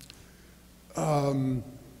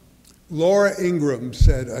Laura Ingraham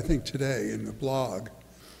said, I think today in the blog,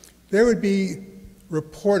 there would be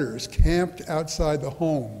reporters camped outside the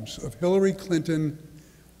homes of Hillary Clinton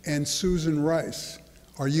and Susan Rice,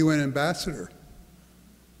 our UN ambassador,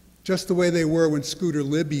 just the way they were when Scooter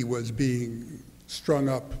Libby was being strung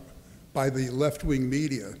up by the left-wing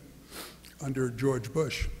media under George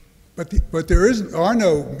Bush. But there are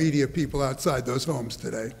no media people outside those homes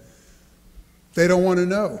today. They don't want to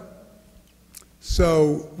know.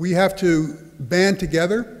 So we have to band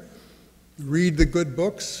together, read the good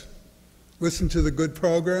books, listen to the good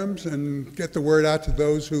programs, and get the word out to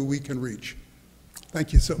those who we can reach.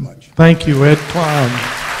 Thank you so much. Thank you, Ed Klein.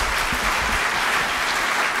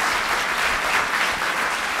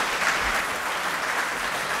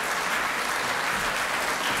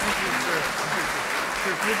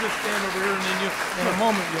 In a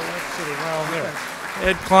moment, you'll exit around there.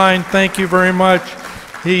 Ed Klein, thank you very much.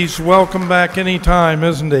 He's welcome back anytime,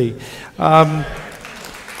 isn't he?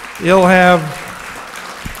 He'll have,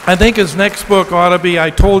 I think his next book ought to be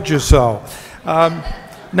I Told You So.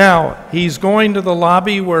 Now, he's going to the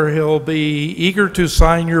lobby where he'll be eager to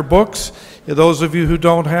sign your books. Those of you who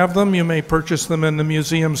don't have them, you may purchase them in the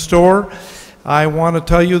museum store. I want to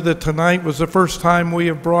tell you that tonight was the first time we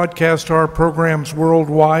have broadcast our programs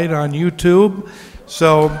worldwide on YouTube.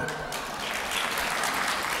 So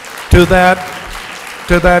to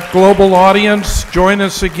that global audience, join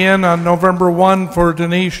us again on November 1 for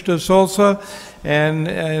Dinesh D'Souza,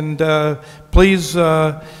 and please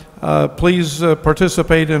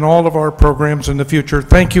participate in all of our programs in the future.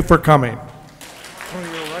 Thank you for coming.